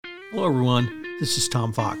Hello, everyone. This is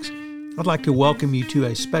Tom Fox. I'd like to welcome you to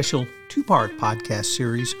a special two-part podcast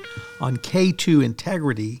series on K2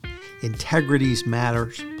 Integrity, Integrities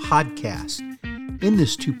Matters podcast. In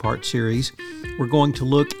this two-part series, we're going to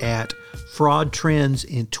look at fraud trends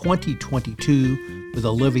in 2022 with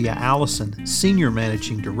Olivia Allison, Senior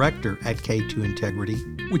Managing Director at K2 Integrity,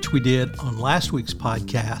 which we did on last week's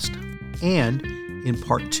podcast. And in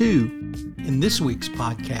part two, in this week's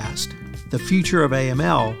podcast, the future of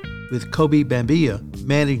AML with Kobe Bambia,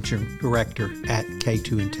 Managing Director at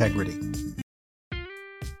K2 Integrity.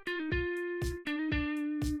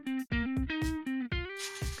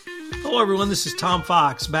 Hello, everyone. This is Tom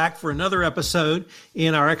Fox, back for another episode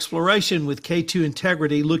in our exploration with K2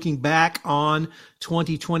 Integrity, looking back on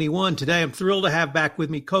 2021. Today, I'm thrilled to have back with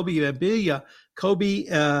me Kobe Bambia. Kobe,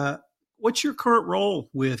 what's your current role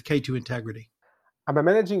with K2 Integrity? I'm a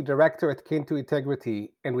managing director at K2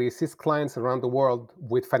 Integrity, and we assist clients around the world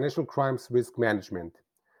with financial crimes risk management.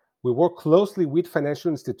 We work closely with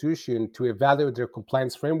financial institutions to evaluate their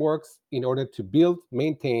compliance frameworks in order to build,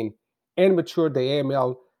 maintain, and mature the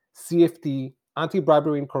AML, CFT,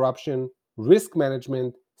 anti-bribery and corruption, risk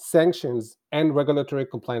management, sanctions, and regulatory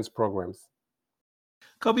compliance programs.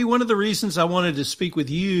 Kobe, one of the reasons I wanted to speak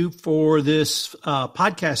with you for this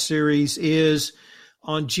podcast series is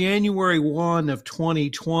on January 1 of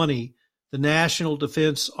 2020, the National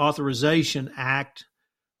Defense Authorization Act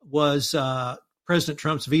was, President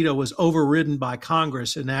Trump's veto was overridden by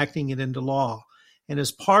Congress, enacting it into law. And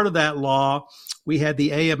as part of that law, we had the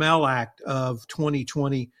AML Act of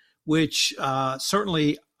 2020, which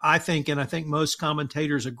certainly I think, and I think most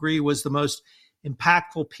commentators agree, was the most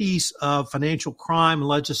impactful piece of financial crime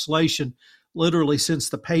legislation, literally since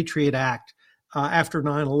the Patriot Act after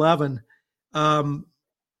 9/11.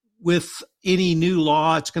 With any new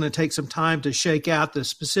law, it's going to take some time to shake out the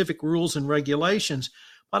specific rules and regulations.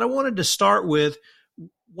 But I wanted to start with,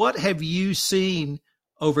 what have you seen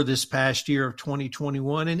over this past year of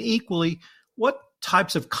 2021? And equally, what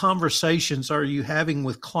types of conversations are you having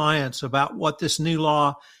with clients about what this new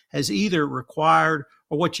law has either required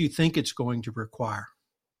or what you think it's going to require?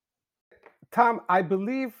 Tom, I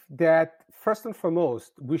believe that first and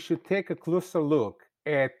foremost, we should take a closer look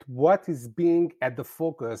at what is being at the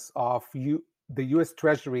focus of the U.S.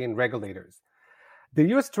 Treasury and regulators. The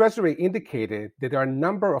U.S. Treasury indicated that there are a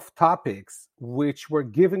number of topics which were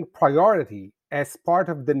given priority as part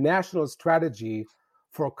of the national strategy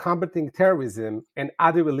for combating terrorism and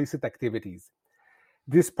other illicit activities.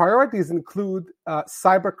 These priorities include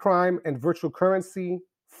cybercrime and virtual currency,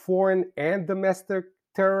 foreign and domestic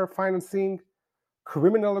terror financing,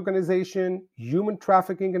 criminal organization, human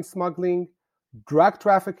trafficking and smuggling, drug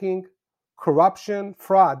trafficking, corruption,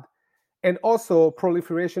 fraud, and also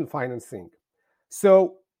proliferation financing.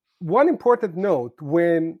 So one important note,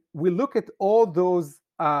 when we look at all those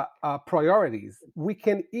priorities, we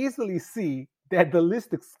can easily see that the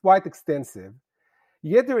list is quite extensive,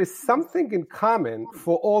 yet there is something in common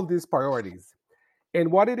for all these priorities.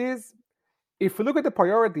 And what it is, if we look at the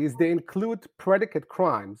priorities, they include predicate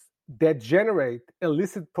crimes that generate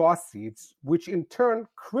illicit proceeds, which in turn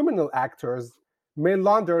criminal actors may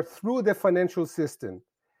launder through the financial system.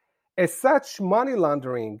 As such, money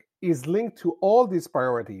laundering is linked to all these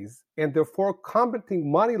priorities, and therefore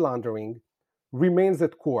combating money laundering remains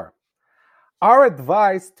at core. Our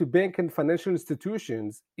advice to bank and financial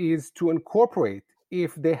institutions is to incorporate,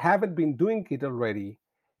 if they haven't been doing it already,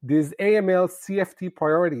 these AML CFT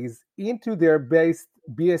priorities into their base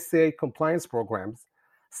BSA compliance programs,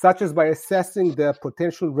 such as by assessing the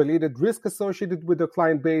potential related risk associated with the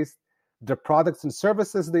client base, the products and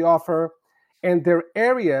services they offer, and their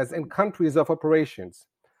areas and countries of operations.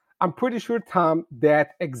 I'm pretty sure, Tom,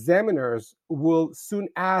 that examiners will soon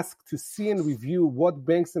ask to see and review what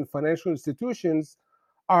banks and financial institutions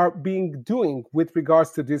are doing with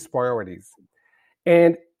regards to these priorities.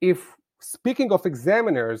 And if speaking of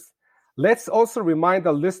examiners, let's also remind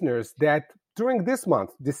our listeners that during this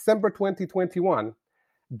month, December 2021,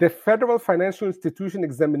 the Federal Financial Institution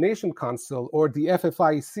Examination Council, or the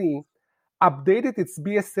FFIEC, updated its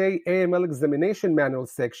BSA AML examination manual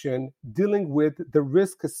section dealing with the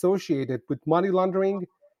risk associated with money laundering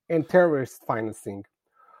and terrorist financing.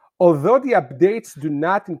 Although the updates do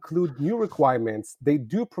not include new requirements, they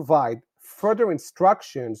do provide further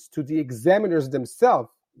instructions to the examiners themselves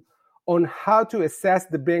on how to assess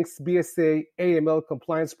the bank's BSA AML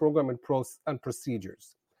compliance program and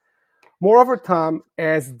procedures. Moreover, Tom,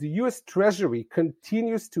 as the U.S. Treasury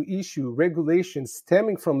continues to issue regulations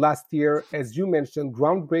stemming from last year, as you mentioned,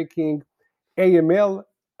 groundbreaking AML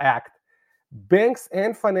Act, banks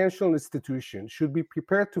and financial institutions should be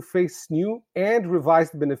prepared to face new and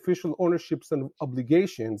revised beneficial ownerships and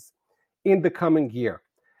obligations in the coming year.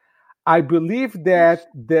 I believe that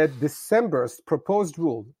December's proposed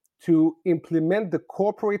rule to implement the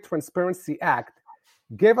Corporate Transparency Act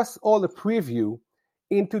gave us all a preview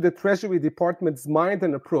into the Treasury Department's mind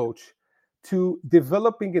and approach to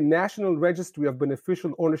developing a national registry of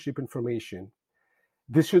beneficial ownership information.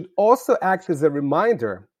 This should also act as a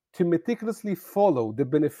reminder to meticulously follow the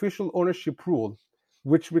beneficial ownership rule,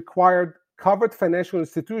 which required covered financial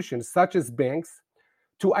institutions such as banks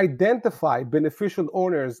to identify beneficial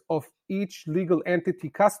owners of each legal entity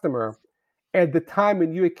customer at the time a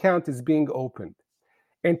new account is being opened,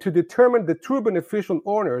 and to determine the true beneficial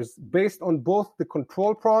owners based on both the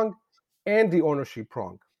control prong and the ownership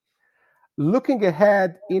prong. Looking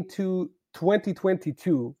ahead into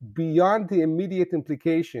 2022, beyond the immediate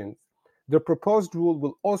implications, the proposed rule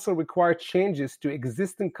will also require changes to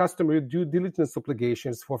existing customer due diligence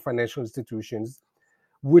obligations for financial institutions,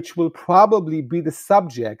 which will probably be the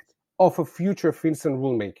subject of a future FinCEN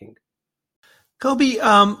rulemaking. Kobi,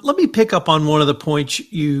 let me pick up on one of the points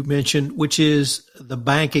you mentioned, which is the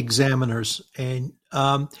bank examiners. And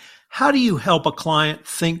how do you help a client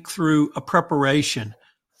think through a preparation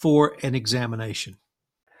for an examination?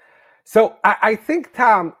 So I think,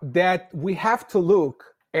 Tom, that we have to look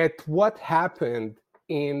at what happened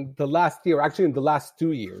in the last year, actually in the last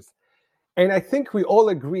 2 years. And I think we all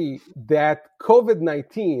agree that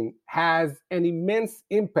COVID-19 has an immense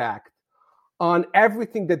impact on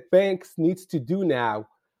everything that banks needs to do now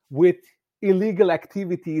with illegal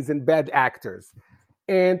activities and bad actors.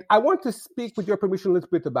 And I want to speak, with your permission, a little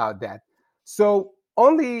bit about that. So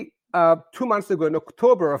only 2 months ago, in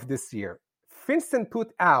October of this year, FinCEN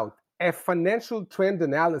put out a financial trend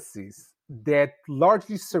analysis that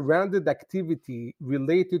largely surrounded activity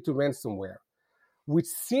related to ransomware, which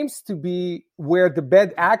seems to be where the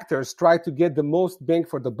bad actors try to get the most bang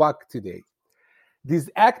for the buck today. These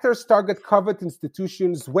actors target covered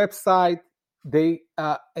institutions' website, they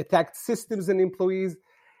attacked systems and employees,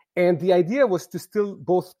 and the idea was to steal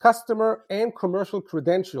both customer and commercial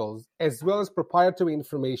credentials, as well as proprietary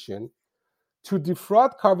information, to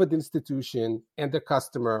defraud covered institution and their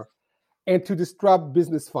customer, and to disrupt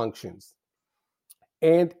business functions.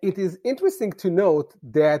 And it is interesting to note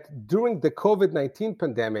that during the COVID-19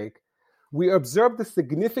 pandemic, we observed a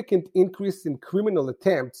significant increase in criminal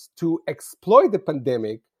attempts to exploit the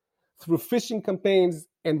pandemic through phishing campaigns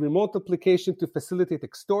and remote application to facilitate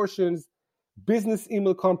extortions, business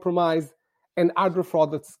email compromise, and other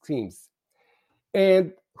fraudulent schemes.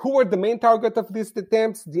 And who were the main target of these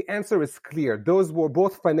attempts? The answer is clear. Those were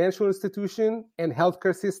both financial institutions and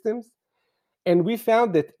healthcare systems. And we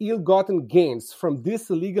found that ill-gotten gains from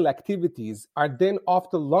these illegal activities are then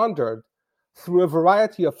often laundered through a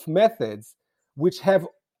variety of methods, which have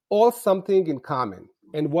all something in common.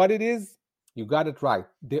 And what it is, you got it right.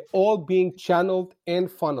 They're all being channeled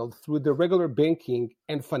and funneled through the regular banking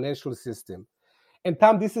and financial system. And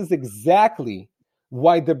Tom, this is exactly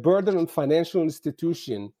why the burden on financial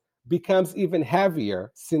institution becomes even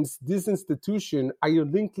heavier, since these institutions are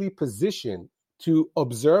uniquely positioned to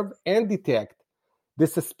observe and detect the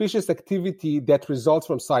suspicious activity that results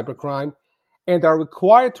from cybercrime, and are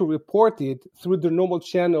required to report it through the normal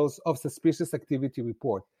channels of suspicious activity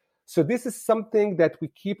report. So this is something that we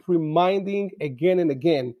keep reminding again and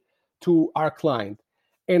again to our client.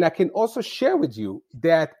 And I can also share with you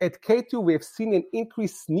that at K2, we have seen an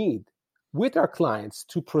increased need with our clients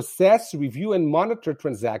to process, review, and monitor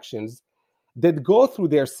transactions that go through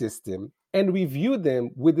their system and review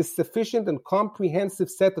them with a sufficient and comprehensive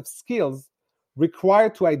set of skills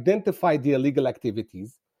required to identify the illegal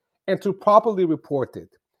activities and to properly report it.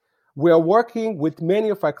 We are working with many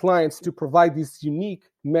of our clients to provide these unique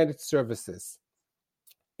managed services.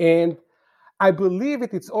 And I believe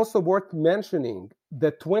it's also worth mentioning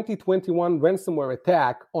the 2021 ransomware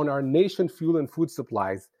attack on our nation fuel and food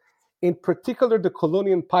supplies, in particular the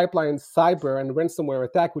Colonial Pipeline cyber and ransomware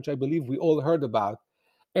attack, which I believe we all heard about,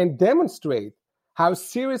 and demonstrate how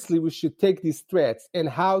seriously we should take these threats and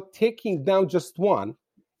how taking down just one,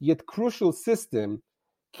 yet crucial system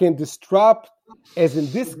can disrupt, as in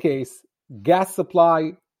this case, gas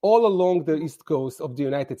supply all along the East Coast of the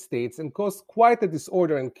United States and cause quite a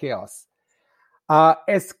disorder and chaos.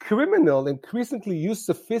 As criminals increasingly use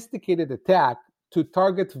sophisticated attack to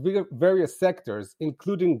target various sectors,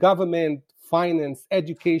 including government, finance,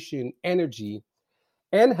 education, energy,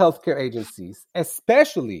 and healthcare agencies,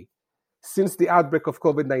 especially since the outbreak of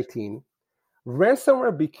COVID-19,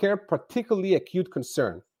 ransomware became particularly acute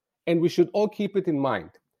concern, and we should all keep it in mind.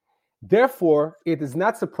 Therefore, it is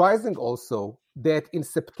not surprising also that in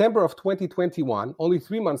September of 2021, only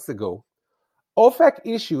 3 months ago, OFAC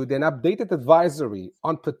issued an updated advisory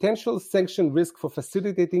on potential sanction risk for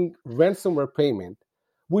facilitating ransomware payment,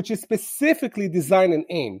 which is specifically designed and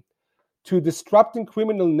aimed to disrupting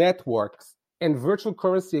criminal networks and virtual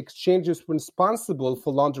currency exchanges responsible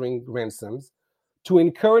for laundering ransoms, to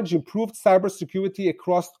encourage improved cybersecurity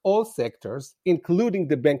across all sectors, including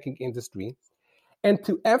the banking industry, and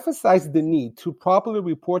to emphasize the need to properly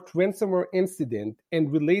report ransomware incident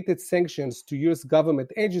and related sanctions to U.S.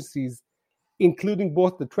 government agencies, including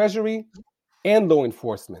both the Treasury and law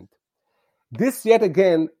enforcement. This yet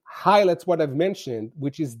again highlights what I've mentioned,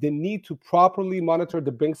 which is the need to properly monitor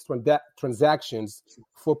the bank's transactions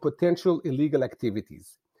for potential illegal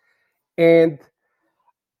activities. And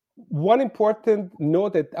one important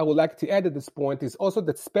note that I would like to add at this point is also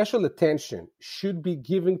that special attention should be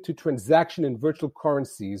given to transaction in virtual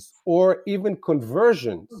currencies or even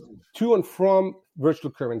conversions to and from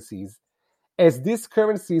virtual currencies, as these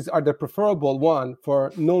currencies are the preferable one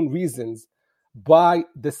for known reasons by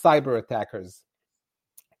the cyber attackers.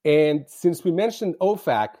 And since we mentioned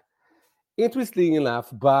OFAC, interestingly enough,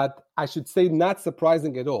 but I should say not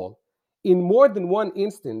surprising at all, in more than one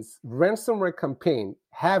instance, ransomware campaigns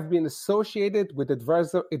have been associated with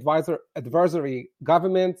adversary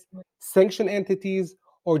governments, sanction entities,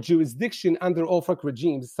 or jurisdiction under OFAC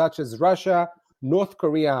regimes such as Russia, North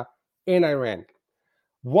Korea, and Iran.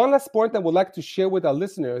 One last point I would like to share with our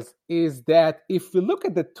listeners is that if we look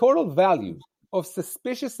at the total value of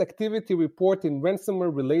suspicious activity report in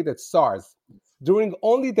ransomware-related SARS during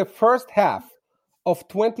only the first half of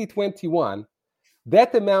 2021,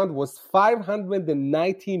 that amount was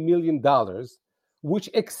 $590 million, which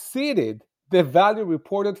exceeded the value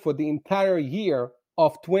reported for the entire year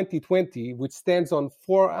of 2020, which stands on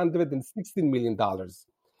 $416 million.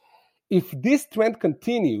 If this trend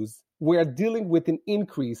continues, we are dealing with an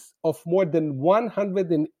increase of more than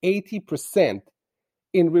 180%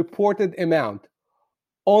 in reported amount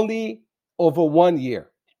only over 1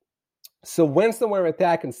 year. So ransomware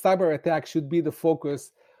attack and cyber attack should be the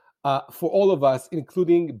focus for all of us,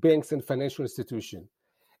 including banks and financial institutions.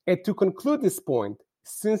 And to conclude this point,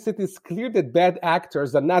 since it is clear that bad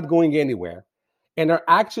actors are not going anywhere and are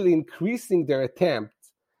actually increasing their attempts,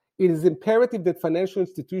 it is imperative that financial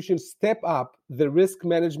institutions step up the risk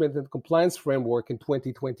management and compliance framework in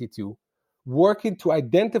 2022, working to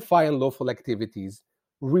identify unlawful activities,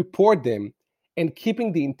 report them, and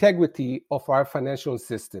keeping the integrity of our financial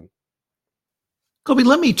system. Kobi,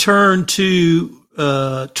 let me turn to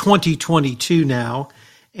 2022 now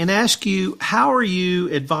and ask you, how are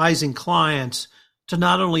you advising clients to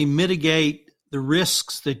not only mitigate the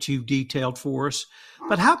risks that you've detailed for us,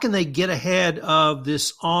 but how can they get ahead of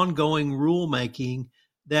this ongoing rulemaking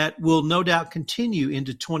that will no doubt continue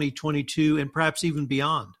into 2022 and perhaps even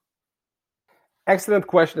beyond? Excellent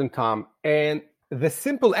question, Tom. And the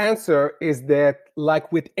simple answer is that,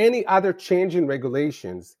 like with any other change in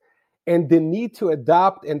regulations, and the need to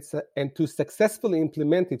adopt and to successfully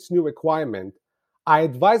implement its new requirement, I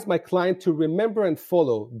advise my client to remember and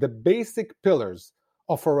follow the basic pillars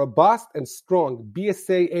of a robust and strong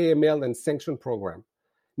BSA, AML, and sanction program.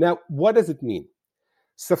 Now, what does it mean?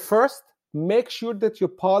 So first, make sure that your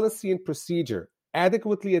policy and procedure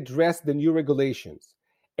adequately address the new regulations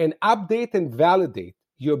and update and validate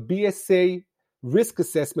your BSA risk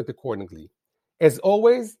assessment accordingly. As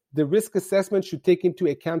always, the risk assessment should take into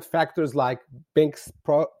account factors like bank's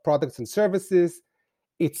products and services,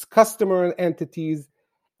 its customer entities,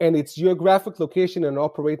 and its geographic location and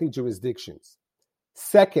operating jurisdictions.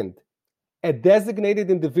 Second, a designated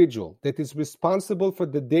individual that is responsible for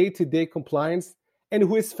the day-to-day compliance and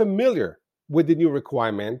who is familiar with the new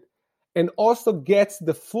requirement and also gets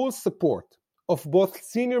the full support of both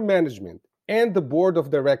senior management and the board of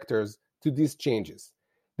directors to these changes.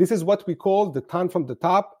 This is what we call the ton from the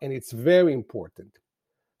top, and it's very important.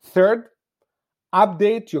 Third,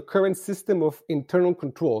 update your current system of internal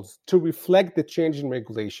controls to reflect the change in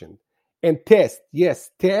regulation. And test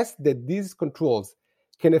that these controls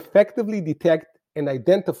can effectively detect and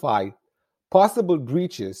identify possible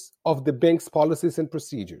breaches of the bank's policies and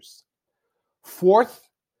procedures. Fourth,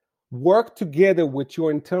 work together with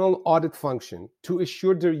your internal audit function to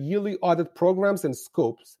ensure their yearly audit programs and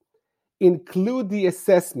scopes include the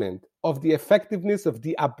assessment of the effectiveness of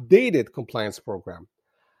the updated compliance program.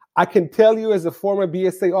 I can tell you as a former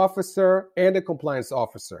BSA officer and a compliance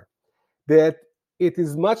officer that it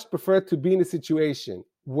is much preferred to be in a situation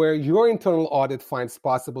where your internal audit finds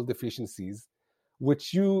possible deficiencies,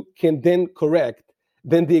 which you can then correct,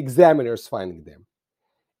 than the examiners finding them.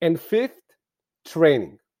 And fifth,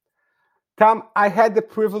 training. Tom, I had the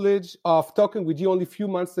privilege of talking with you only a few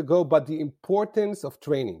months ago about the importance of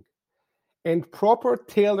training. And proper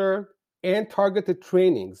tailored and targeted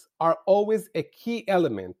trainings are always a key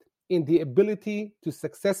element in the ability to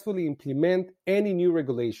successfully implement any new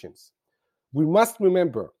regulations. We must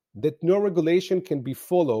remember that no regulation can be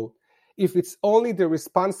followed if it's only the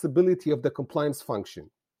responsibility of the compliance function.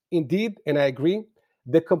 Indeed, and I agree,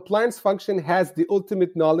 the compliance function has the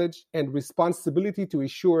ultimate knowledge and responsibility to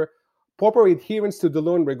ensure proper adherence to the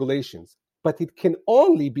law and regulations, but it can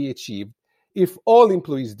only be achieved if all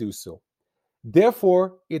employees do so.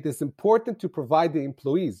 Therefore, it is important to provide the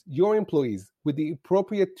employees, your employees, with the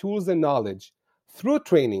appropriate tools and knowledge through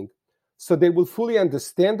training so they will fully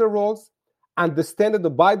understand their roles, understand and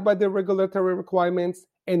abide by the regulatory requirements,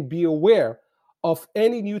 and be aware of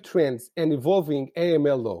any new trends and evolving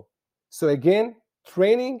AML law. So again,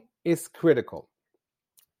 training is critical.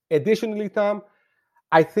 Additionally, Tom,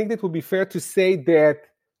 I think it would be fair to say that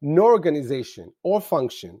no organization or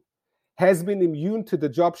function has been immune to the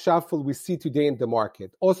job shuffle we see today in the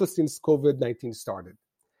market, also since COVID-19 started.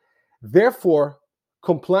 Therefore,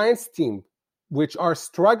 compliance teams, which are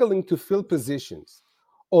struggling to fill positions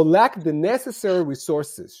or lack the necessary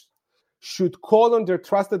resources, should call on their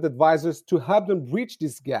trusted advisors to help them bridge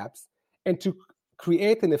these gaps and to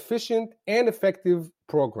create an efficient and effective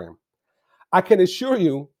program. I can assure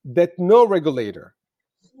you that no regulator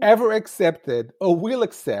ever accepted or will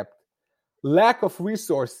accept lack of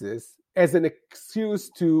resources as an excuse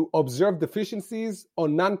to observe deficiencies or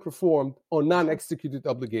non-performed or non-executed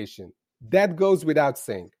obligation. That goes without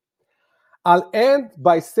saying. I'll end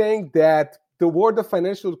by saying that the world of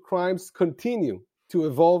financial crimes continue to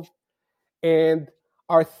evolve, and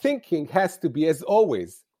our thinking has to be, as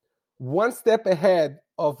always, one step ahead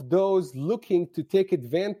of those looking to take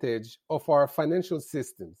advantage of our financial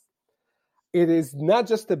systems. It is not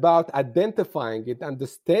just about identifying and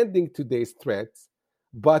understanding today's threats,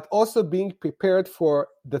 but also being prepared for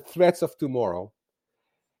the threats of tomorrow.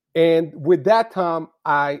 And with that, Tom,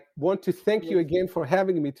 I want to thank you again for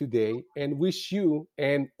having me today and wish you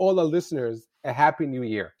and all our listeners a happy new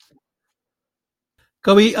year.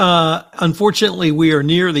 Kobi, unfortunately, we are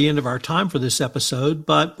near the end of our time for this episode,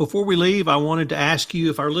 but before we leave, I wanted to ask you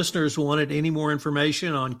if our listeners wanted any more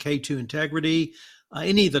information on K2 Integrity,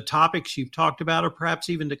 any of the topics you've talked about, or perhaps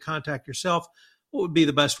even to contact yourself, what would be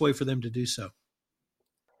the best way for them to do so?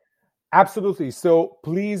 Absolutely. So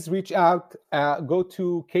please reach out, go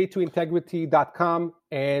to k2integrity.com,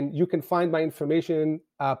 and you can find my information.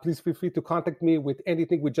 Please feel free to contact me with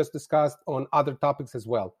anything we just discussed on other topics as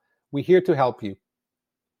well. We're here to help you.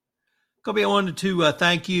 Kobi, I wanted to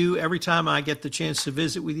thank you. Every time I get the chance to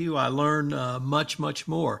visit with you, I learn much, much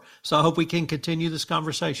more. So I hope we can continue this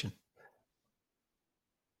conversation.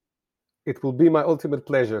 It will be my ultimate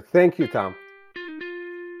pleasure. Thank you, Tom.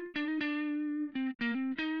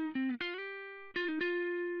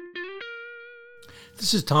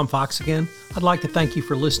 This is Tom Fox again. I'd like to thank you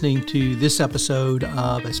for listening to this episode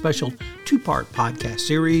of a special two-part podcast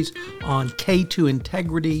series on K2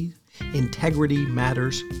 Integrity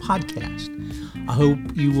Matters podcast. I hope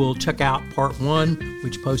you will check out part one,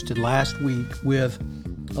 which posted last week with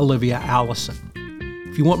Olivia Allison.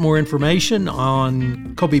 If you want more information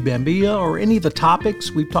on Kobi Bambia or any of the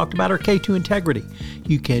topics we've talked about or K2 Integrity,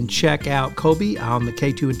 you can check out Kobi on the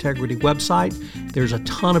K2 Integrity website. There's a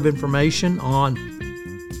ton of information on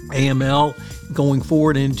AML going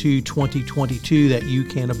forward into 2022 that you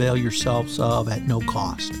can avail yourselves of at no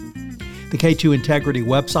cost. The K2 Integrity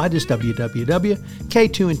website is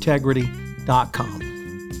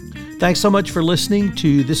www.k2integrity.com. Thanks so much for listening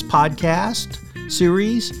to this podcast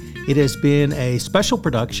series. It has been a special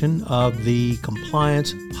production of the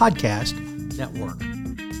Compliance Podcast Network.